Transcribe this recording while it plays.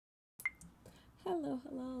Hello.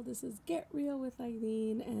 This is Get Real with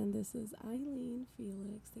Eileen, and this is Eileen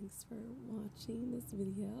Felix. Thanks for watching this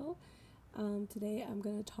video. Today, I'm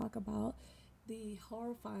going to talk about the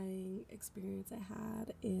horrifying experience I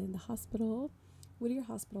had in the hospital, Whittier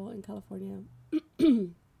Hospital in California.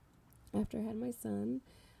 After I had my son,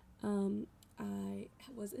 I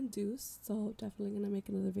was induced, so definitely going to make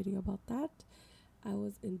another video about that. I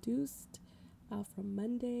was induced from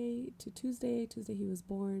Monday to Tuesday. Tuesday, he was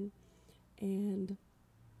born. And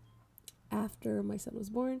after my son was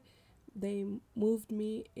born, they moved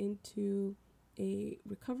me into a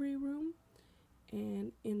recovery room.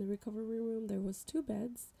 And in the recovery room, there was two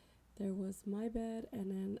beds. There was my bed, and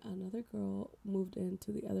then another girl moved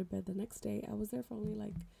into the other bed the next day. I was there for only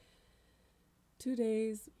like 2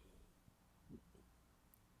 days,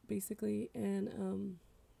 basically, and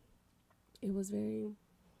it was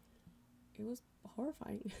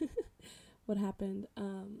horrifying what happened.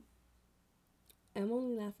 I'm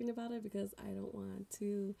only laughing about it because I don't want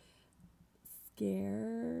to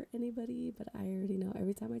scare anybody, but I already know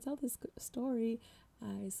every time I tell this story,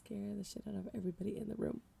 I scare the shit out of everybody in the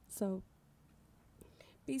room. So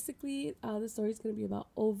basically, the story is going to be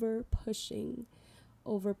about overpushing,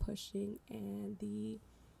 and the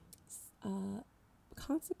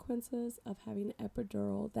consequences of having an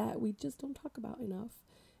epidural that we just don't talk about enough.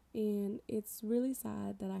 And it's really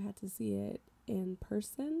sad that I had to see it in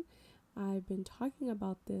person. I've been talking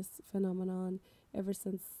about this phenomenon ever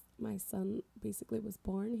since my son basically was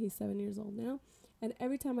born. He's 7 years old now. And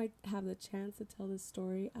every time I have the chance to tell this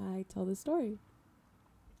story, I tell this story.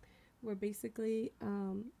 Where basically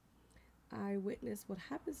I witness what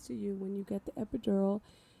happens to you when you get the epidural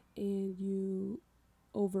and you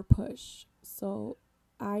overpush. So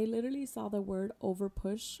I literally saw the word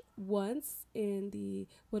overpush once in the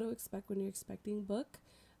What to Expect When You're Expecting book.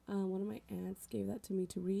 One of my aunts gave that to me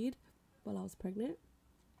to read while I was pregnant,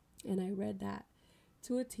 and I read that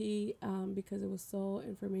to a T because it was so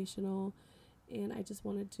informational, and I just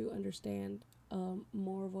wanted to understand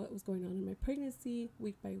more of what was going on in my pregnancy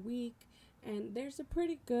week by week. And there's a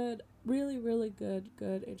pretty good, really good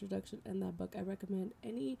introduction in that book. I recommend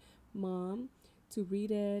any mom to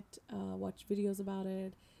read it, watch videos about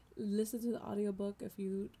it, listen to the audiobook if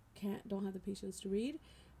you don't have the patience to read.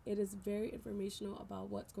 It is very informational about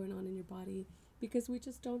what's going on in your body, because we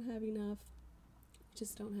just don't have enough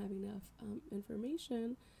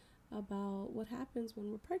information about what happens when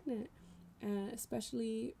we're pregnant,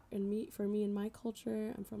 especially for me in my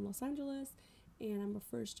culture. I'm from Los Angeles, and I'm a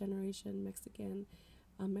first generation Mexican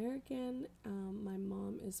American. My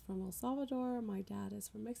mom is from El Salvador, my dad is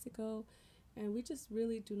from Mexico, and we just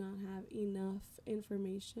really do not have enough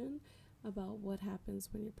information about what happens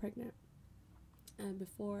when you're pregnant. And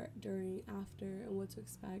before, during, after, and what to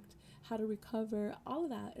expect, how to recover, all of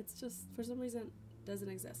that. It's just, for some reason, doesn't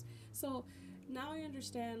exist. So now I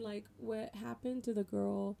understand like what happened to the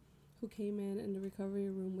girl who came in the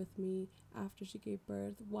recovery room with me after she gave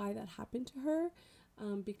birth, why that happened to her,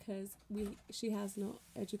 because she has no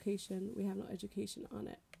education. We have no education on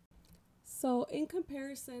it. So in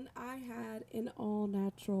comparison, I had an all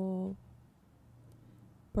natural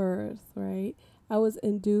birth, right? I was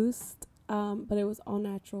induced, but it was all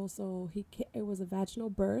natural. So it was a vaginal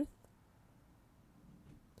birth.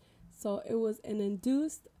 So it was an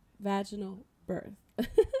induced vaginal birth.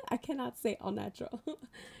 I cannot say all natural.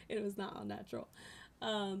 It was not all natural.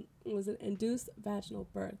 It was an induced vaginal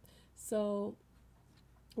birth. So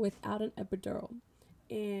without an epidural.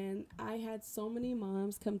 And I had so many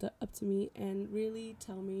moms come up to me and really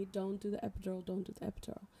tell me, don't do the epidural, don't do the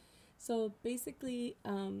epidural. So basically,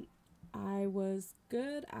 I was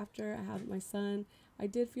good after I had my son. I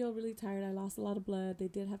did feel really tired. I lost a lot of blood. They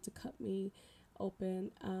did have to cut me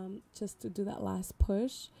open just to do that last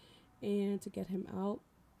push and to get him out,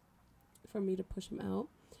 for me to push him out.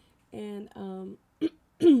 And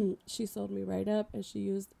she sewed me right up, and she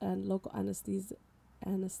used local anesthesia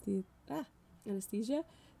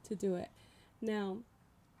to do it. Now,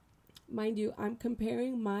 mind you, I'm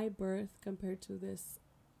comparing my birth compared to this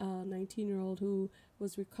 19-year-old who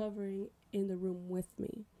was recovering in the room with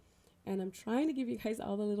me. And I'm trying to give you guys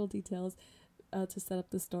all the little details to set up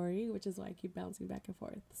the story, which is why I keep bouncing back and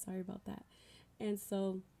forth. Sorry about that. And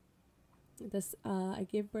so I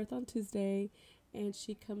gave birth on Tuesday, and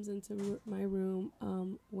she comes into my room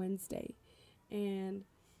Wednesday. And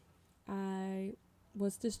I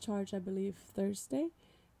was discharged, I believe, Thursday.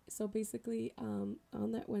 So basically, on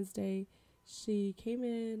that Wednesday, she came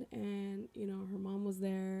in, and her mom was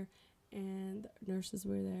there, and nurses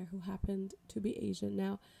were there who happened to be Asian.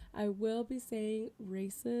 Now, I will be saying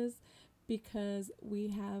races because we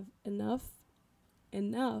have enough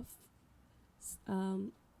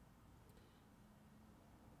um,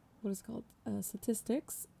 what is called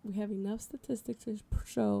statistics. We have enough statistics to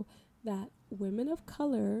show that women of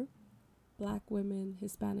color, black women,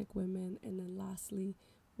 Hispanic women, and then lastly,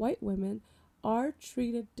 white women are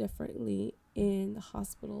treated differently in the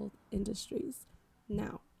hospital industries.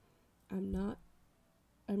 Now,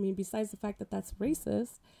 besides the fact that that's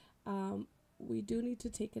racist, we do need to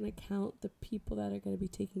take into account the people that are going to be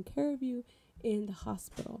taking care of you in the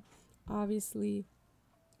hospital. Obviously,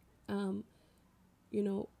 you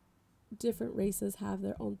know, different races have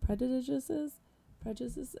their own prejudices,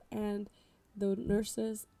 and the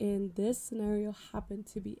nurses in this scenario happen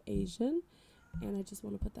to be Asian, and I just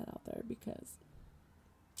want to put that out there because.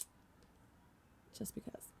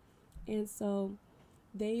 And so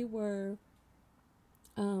they were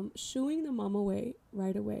shooing the mom away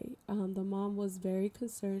right away. The mom was very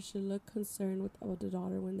concerned. She looked concerned with the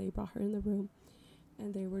daughter when they brought her in the room,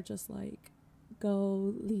 and they were just like,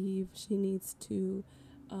 go, leave, she needs to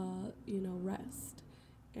rest.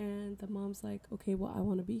 And the mom's like, okay, well, I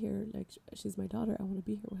want to be here, like, she's my daughter, I want to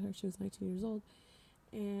be here with her. She was 19 years old.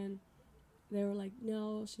 And they were like,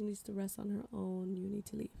 no, she needs to rest on her own, you need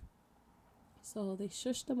to leave. So they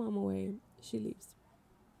shush the mom away. She leaves.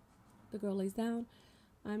 The girl lays down.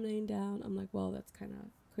 I'm laying down. I'm like, well, that's kind of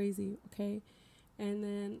crazy, okay? And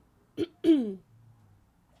then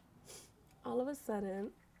all of a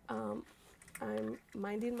sudden, I'm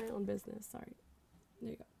minding my own business. Sorry.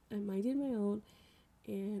 There you go. I'm minding my own,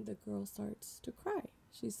 and the girl starts to cry.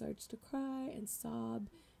 She starts to cry and sob.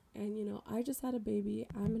 And, I just had a baby.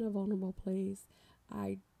 I'm in a vulnerable place.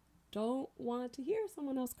 I don't want to hear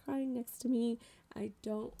someone else crying next to me. I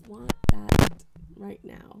don't want that right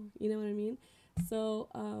now. You know what I mean? So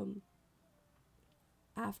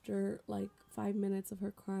after like 5 minutes of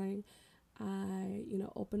her crying, I,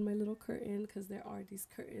 opened my little curtain, because there are these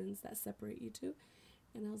curtains that separate you two.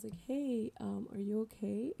 And I was like, hey, are you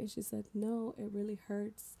okay? And she said, no, it really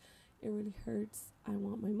hurts. It really hurts. I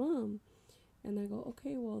want my mom. And I go,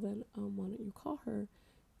 okay, well then, why don't you call her?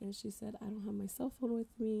 And she said, I don't have my cell phone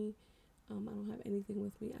with me. I don't have anything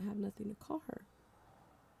with me. I have nothing to call her.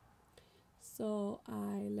 So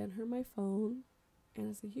I lent her my phone, and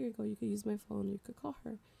I said, here you go. You could use my phone. You could call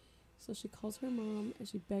her. So she calls her mom, and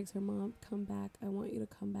she begs her mom, come back. I want you to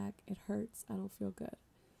come back. It hurts. I don't feel good.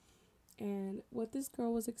 And what this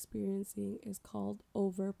girl was experiencing is called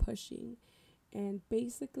overpushing. And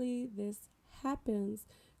basically this happens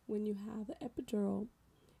when you have the epidural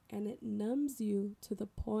and it numbs you to the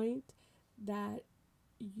point that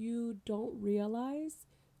you don't realize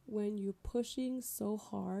when you're pushing so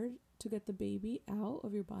hard to get the baby out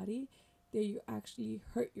of your body that you actually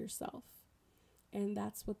hurt yourself. And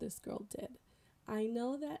that's what this girl did. I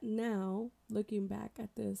know that now, looking back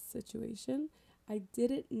at this situation, I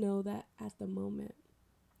didn't know that at the moment.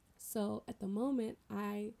 So at the moment,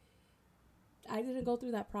 I didn't go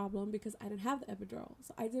through that problem because I didn't have the epidural.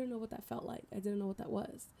 So I didn't know what that felt like. I didn't know what that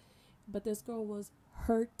was. But this girl was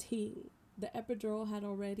hurting. The epidural had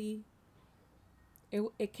already,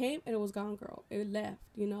 it came and it was gone, girl. It left,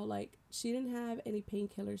 like she didn't have any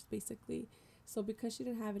painkillers basically. So because she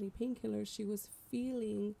didn't have any painkillers, she was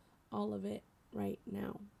feeling all of it right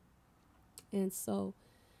now. And so,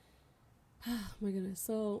 oh my goodness.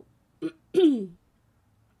 So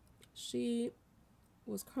she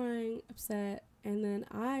was crying, upset, and then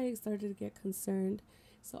I started to get concerned.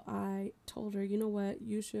 So I told her, you know what,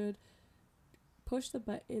 you should push the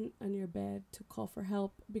button on your bed to call for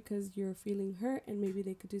help because you're feeling hurt, and maybe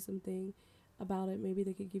they could do something about it. Maybe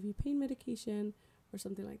they could give you pain medication or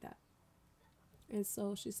something like that. And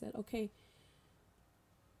so she said, okay,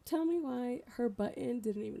 tell me why her button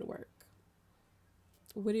didn't even work.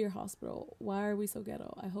 Whittier Hospital, why are we so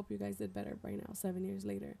ghetto? I hope you guys did better by now, 7 years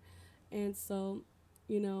later. And so,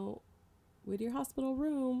 Whittier Hospital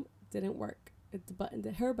room didn't work. Her button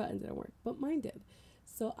didn't work, but mine did.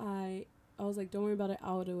 So I was like, don't worry about it,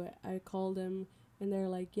 I'll do it. I called them, and they're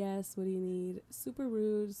like, yes, what do you need? Super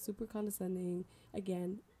rude, super condescending.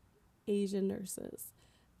 Again, Asian nurses.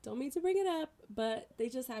 Don't mean to bring it up, but they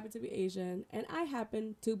just happen to be Asian, and I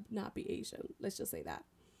happen to not be Asian. Let's just say that.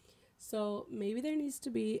 So maybe there needs to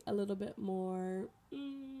be a little bit more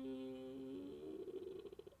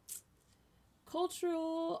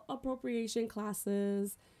cultural appropriation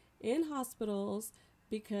classes in hospitals,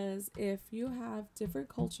 because if you have different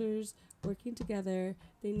cultures working together,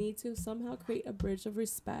 they need to somehow create a bridge of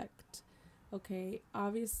respect. Okay,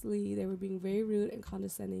 obviously they were being very rude and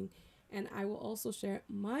condescending, and I will also share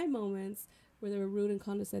my moments where they were rude and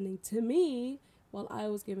condescending to me while I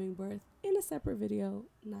was giving birth in a separate video,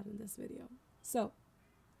 not in this video. So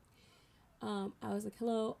I was like,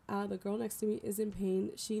 hello, the girl next to me is in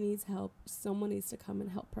pain. She needs help. Someone needs to come and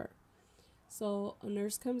help her. So a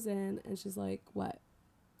nurse comes in and she's like, what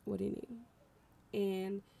do you need?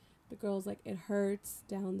 And the girl's like, it hurts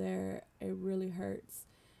down there. It really hurts.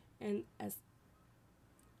 And as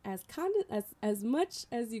much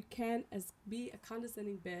as you can, as be a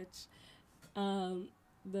condescending bitch,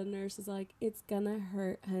 the nurse is like, it's gonna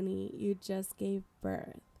hurt, honey. You just gave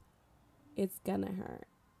birth. It's gonna hurt.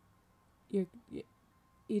 You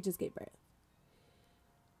just gave birth.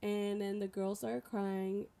 And then the girl started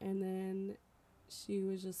crying, and then she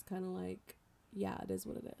was just kind of like, yeah, it is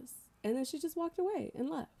what it is. And then she just walked away and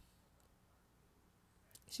left.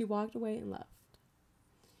 She walked away and left.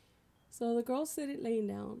 So the girl's sitting, laying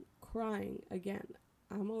down, crying again.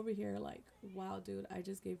 I'm over here like, wow, dude, I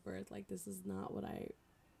just gave birth. Like, this is not what I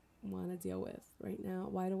want to deal with right now.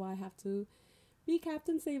 Why do I have to be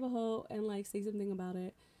Captain Save-A-Ho and like say something about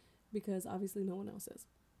it? Because obviously no one else is.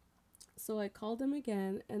 So I called them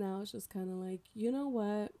again, and I was just kind of like, you know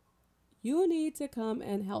what? You need to come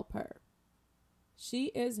and help her. She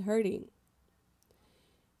is hurting.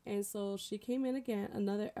 And so she came in again.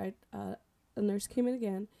 A nurse came in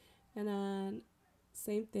again, and then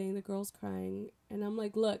same thing. The girl's crying, and I'm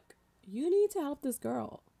like, look, you need to help this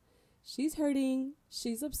girl. She's hurting.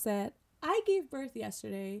 She's upset. I gave birth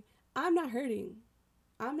yesterday. I'm not hurting.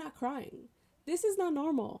 I'm not crying. This is not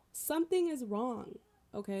normal. Something is wrong,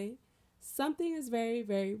 okay? Something is very,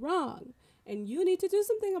 very wrong, and you need to do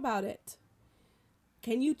something about it.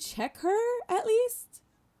 Can you check her at least?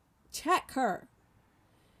 Check her.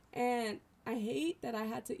 And I hate that I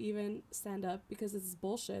had to even stand up, because it's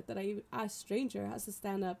bullshit that a stranger has to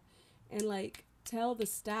stand up and like tell the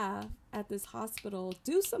staff at this hospital,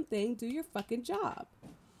 do something, do your fucking job.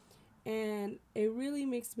 And it really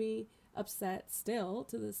makes me upset still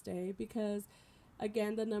to this day, because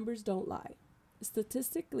again, the numbers don't lie.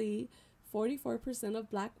 Statistically, 44% of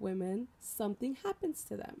black women, something happens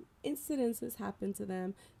to them. Incidences happen to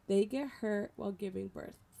them. They get hurt while giving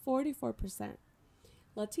birth. 44%.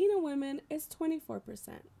 Latina women is 24%.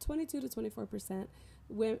 22 to 24%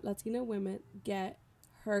 Latina women get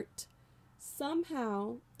hurt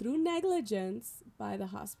somehow through negligence by the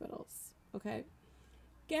hospitals. Okay?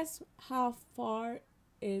 Guess how far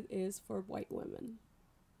it is for white women.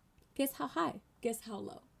 Guess how high. Guess how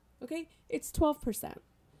low. Okay? It's 12%.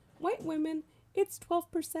 White women, it's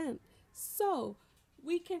 12%. So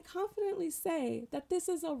we can confidently say that this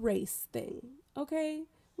is a race thing. Okay?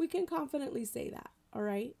 We can confidently say that. All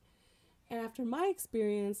right? And after my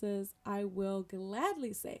experiences, I will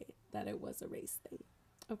gladly say that it was a race thing.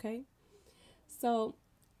 Okay? So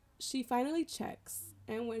she finally checks,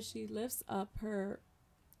 and when she lifts up her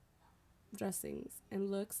dressings and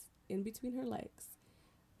looks in between her legs,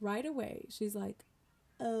 right away she's like,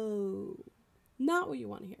 oh, not what you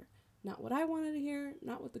want to hear. Not what I wanted to hear.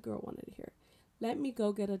 Not what the girl wanted to hear. Let me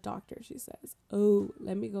go get a doctor, she says. Oh,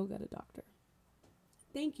 let me go get a doctor.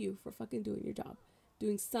 Thank you for fucking doing your job.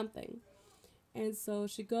 Doing something. And so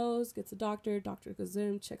she goes, gets a doctor. Doctor goes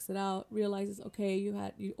in, checks it out, realizes, okay,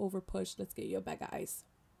 you overpushed. Let's get you a bag of ice.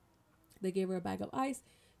 They gave her a bag of ice.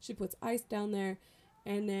 She puts ice down there,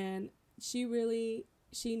 and then she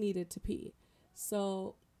needed to pee.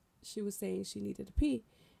 So she was saying she needed to pee.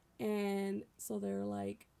 And so they're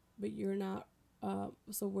like, but you're not,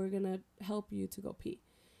 so we're going to help you to go pee.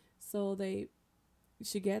 So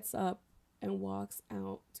she gets up and walks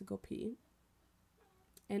out to go pee.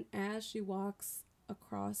 And as she walks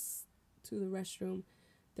across to the restroom,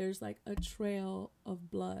 there's like a trail of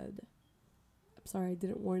blood. I'm sorry, I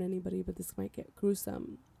didn't warn anybody, but this might get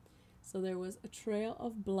gruesome. So there was a trail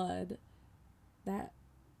of blood that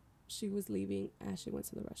she was leaving as she went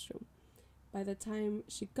to the restroom. By the time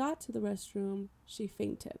she got to the restroom, she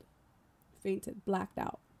fainted, blacked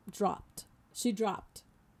out, dropped. She dropped,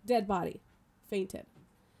 dead body, fainted.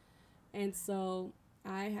 And so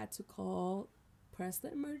I had to press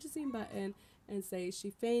the emergency button and say she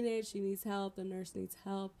fainted, she needs help, the nurse needs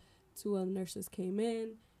help. Two other nurses came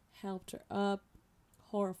in, helped her up,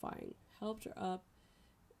 horrifying, helped her up,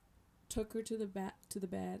 took her to the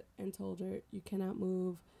bed and told her, you cannot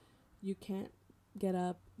move, you can't get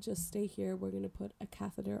up, just stay here, we're going to put a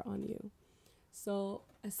catheter on you. So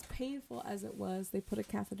as painful as it was, they put a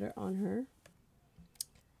catheter on her.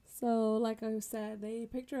 So like I said, they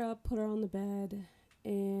picked her up, put her on the bed,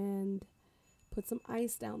 and put some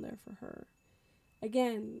ice down there for her.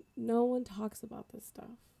 Again, no one talks about this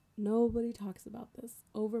stuff. Nobody talks about this.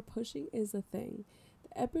 Overpushing is a thing.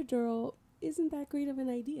 The epidural isn't that great of an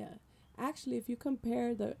idea. Actually, if you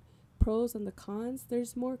compare the pros and the cons,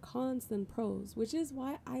 there's more cons than pros, which is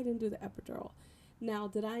why I didn't do the epidural. Now,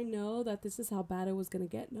 did I know that this is how bad it was going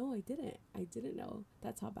to get? No, I didn't. I didn't know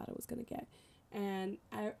that's how bad it was going to get. And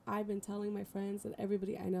I've been telling my friends and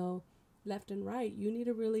everybody I know left and right, you need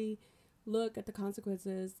to really look at the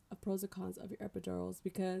consequences of pros and cons of your epidurals,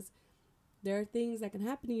 because there are things that can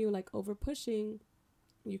happen to you, like overpushing.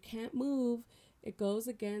 You can't move. It goes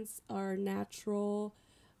against our natural,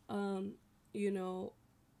 you know,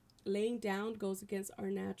 laying down goes against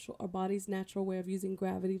our body's natural way of using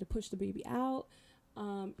gravity to push the baby out.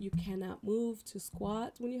 You cannot move to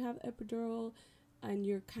squat when you have epidural, and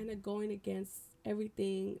you're kind of going against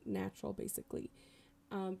everything natural, basically,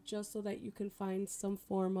 just so that you can find some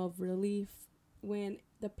form of relief when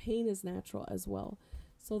the pain is natural as well.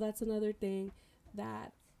 So that's another thing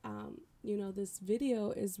that, this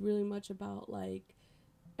video is really much about, like,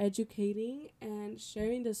 educating and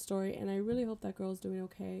sharing this story. And I really hope that girl's doing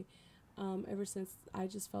okay. Ever since I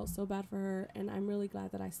just felt so bad for her, and I'm really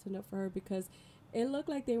glad that I stood up for her, because it looked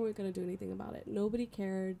like they weren't going to do anything about it. Nobody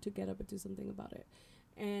cared to get up and do something about it.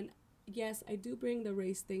 And yes, I do bring the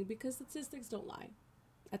race thing because statistics don't lie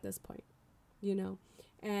at this point,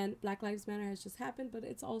 and Black Lives Matter has just happened, but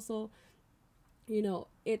it's also,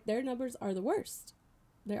 their numbers are the worst.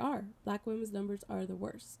 They are. Black women's numbers are the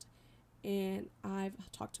worst. And I've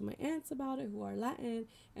talked to my aunts about it who are Latin,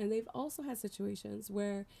 and they've also had situations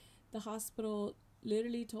where the hospital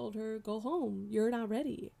literally told her, go home, you're not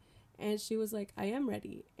ready. And she was like, I am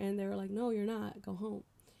ready. And they were like, no, you're not, go home.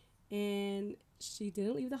 And she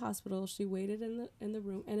didn't leave the hospital. She waited in the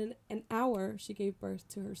room, and in an hour she gave birth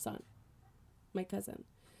to her son, my cousin.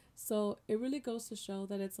 So it really goes to show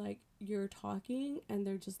that it's like you're talking and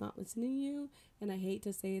they're just not listening to you. And I hate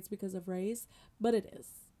to say it's because of race, but it is.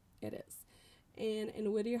 It is. And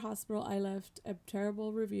in Whittier Hospital, I left a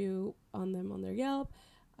terrible review on them on their Yelp.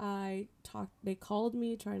 They called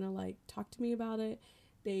me trying to talk to me about it.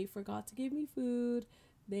 They forgot to give me food.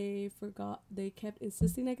 They kept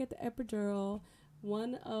insisting I get the epidural.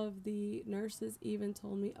 One of the nurses even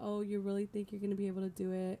told me, oh, you really think you're going to be able to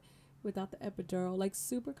do it without the epidural? Like,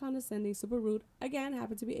 super condescending, super rude. Again,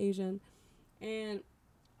 happened to be Asian. And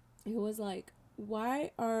it was like,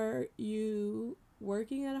 why are you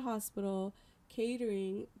working at a hospital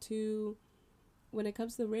catering to, when it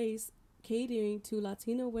comes to race, catering to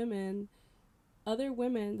Latino women, other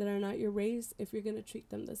women that are not your race, if you're going to treat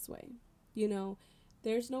them this way?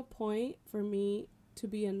 There's no point for me to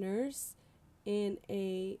be a nurse in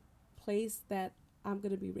a place that I'm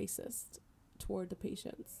going to be racist toward the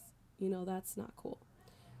patients. That's not cool.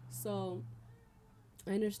 So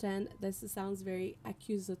I understand this sounds very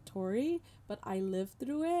accusatory, but I lived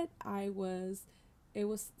through it. It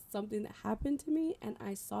was something that happened to me, and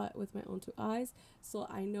I saw it with my own two eyes. So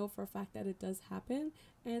I know for a fact that it does happen,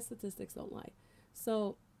 and statistics don't lie.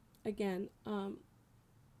 So again,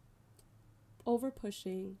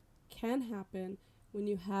 overpushing can happen when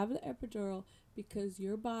you have the epidural, because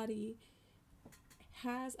your body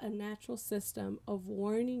has a natural system of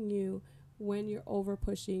warning you when you're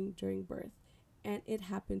overpushing during birth. And it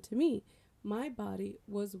happened to me. My body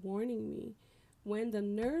was warning me when the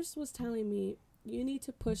nurse was telling me, you need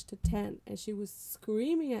to push to 10, and she was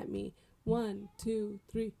screaming at me, 1, 2,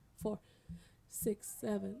 3, 4, 6,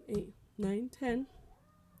 7, 8, 9, 10.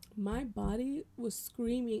 My body was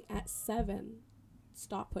screaming at 7,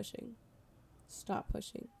 stop pushing, stop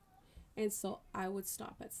pushing. And so I would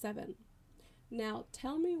stop at 7. Now,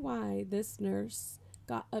 tell me why this nurse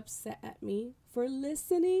got upset at me for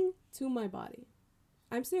listening to my body.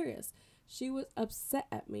 I'm serious. She was upset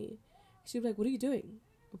at me. She was like, what are you doing?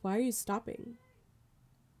 Why are you stopping?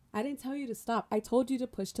 I didn't tell you to stop. I told you to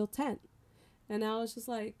push till 10. And I was just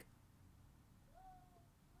like,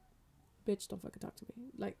 bitch, don't fucking talk to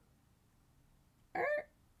me. Like,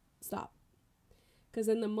 stop. Because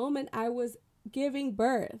in the moment I was giving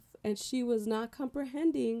birth, and she was not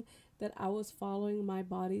comprehending that I was following my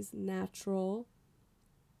body's natural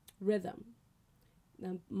rhythm.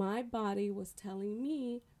 Now, my body was telling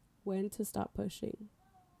me when to stop pushing.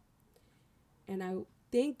 And I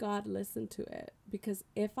thank God listened to it, because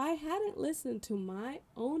if I hadn't listened to my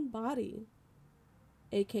own body,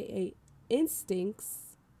 aka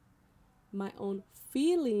instincts, my own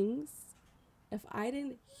feelings, if I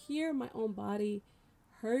didn't hear my own body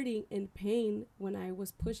hurting in pain when I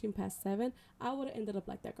was pushing past 7, I would have ended up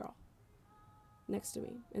like that girl next to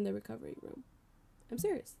me in the recovery room. I'm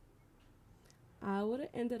serious. I would have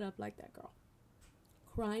ended up like that girl,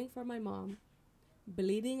 crying for my mom,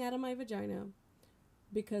 bleeding out of my vagina,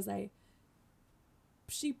 because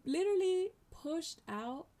she literally pushed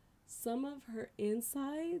out some of her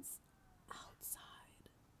insides outside.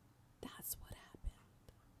 That's what happened.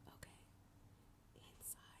 Okay.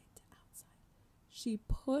 Inside to outside. she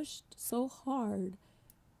pushed so hard,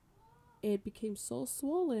 it became so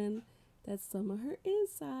swollen that some of her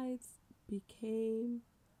insides became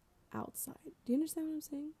outside. Do you understand what I'm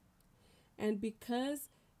saying? And because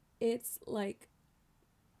it's like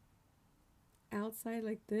outside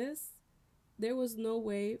like this, there was no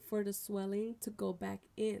way for the swelling to go back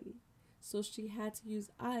in. So she had to use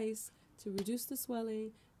ice to reduce the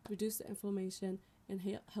swelling, reduce the inflammation, and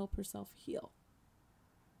help herself heal.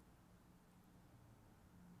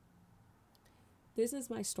 This is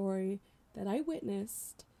my story that I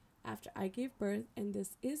witnessed after I gave birth, and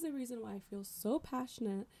this is the reason why I feel so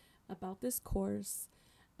passionate about this course,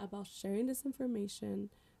 about sharing this information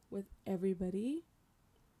with everybody,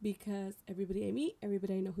 because everybody I meet,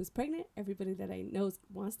 everybody I know who's pregnant, everybody that I know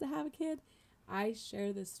wants to have a kid, I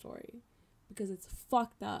share this story because it's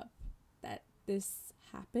fucked up that this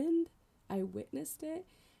happened. I witnessed it,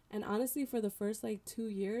 and honestly, for the first 2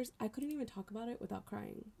 years, I couldn't even talk about it without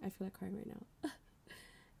crying. I feel like crying right now.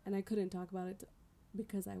 And I couldn't talk about it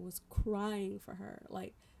because I was crying for her,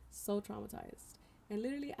 so traumatized. And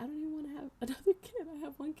literally, I don't even want to have another kid. I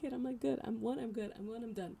have one kid. I'm like, good. I'm good.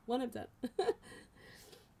 I'm done. I'm done.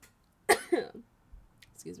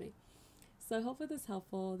 Excuse me. So I hope this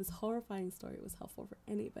helpful. This horrifying story was helpful for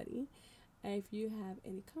anybody. If you have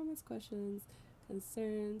any comments, questions,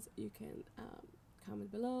 concerns, you can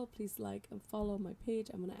comment below. Please like and follow my page.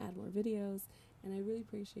 I'm going to add more videos, and I really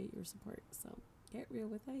appreciate your support. So get real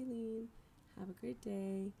with Eileen. Have a great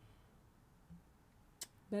day.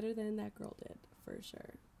 Better than that girl did, for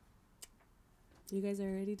sure. You guys are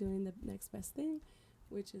already doing the next best thing,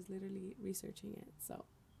 which is literally researching it. So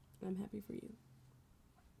I'm happy for you.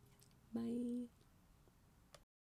 Bye.